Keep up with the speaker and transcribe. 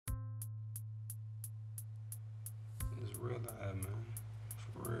real life, man.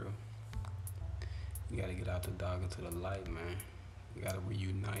 For real. You gotta get out the dark into the light, man. You gotta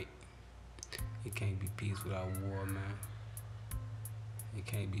reunite. It can't be peace without war, man. It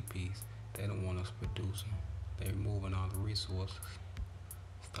can't be peace. They don't want us producing. They removing all the resources.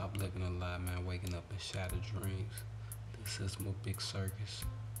 Stop living a lie, man. Waking up in shattered dreams. The system of big circus.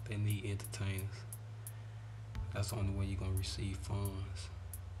 They need entertainers. That's the only way you're gonna receive funds.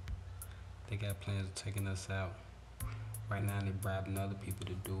 They got plans of taking us out. Right now they bribing other people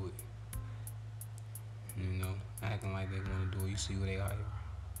to do it. You know, acting like they wanna do it. You see who they hire?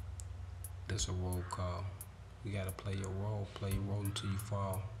 That's a roll call. You gotta play your role until you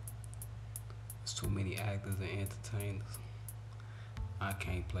fall. There's too many actors and entertainers. I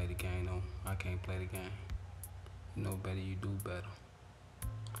can't play the game, no. I can't play the game. You know better, you do better.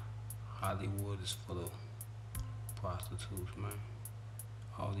 Hollywood is full of prostitutes, man.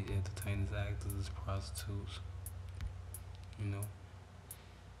 All these entertainers, actors is prostitutes. You know.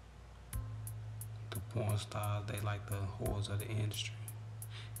 The porn stars, they like the whores of the industry.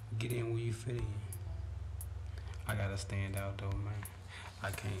 Get in where you fit in. I gotta stand out though, man. I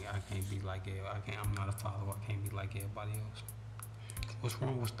can't be like I'm not a follower. I can't be like everybody else. What's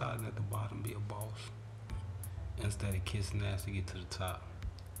wrong with starting at the bottom, be a boss, instead of kissing ass to get to the top?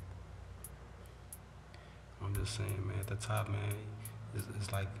 I'm just saying, man, at the top, man,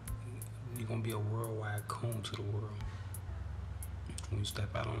 it's like you're gonna be a worldwide comb to the world. When you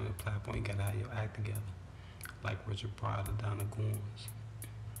step out on that platform, you gotta have your act together. Like Richard Pryor, Donna Goins.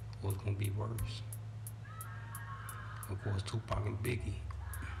 Or it's gonna be worse. Of course, Tupac and Biggie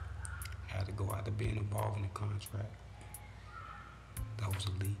had to go out to being involved in the contract. That was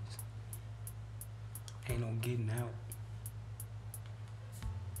the least. Ain't no getting out.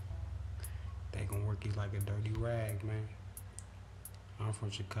 They gonna work you like a dirty rag, man. I'm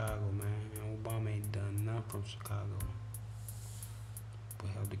from Chicago, man. And Obama ain't done nothing from Chicago. But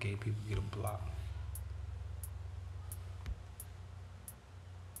help the gay people get a block.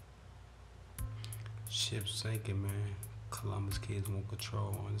 Ships sinking, man. Columbus kids want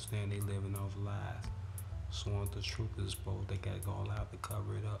control. Understand they living off lies. So once the truth is exposed, they gotta go all out to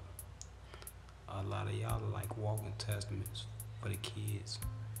cover it up. A lot of y'all are like walking testaments for the kids.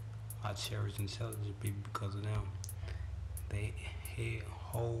 I cherish intelligent people because of them. They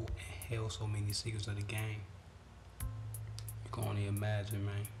hold and held so many secrets of the game. You can only imagine,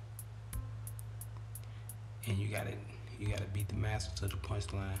 man. And you gotta beat the master to the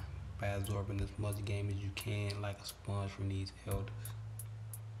punchline by absorbing as much game as you can, like a sponge from these elders.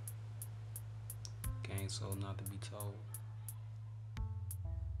 Game sold not to be told.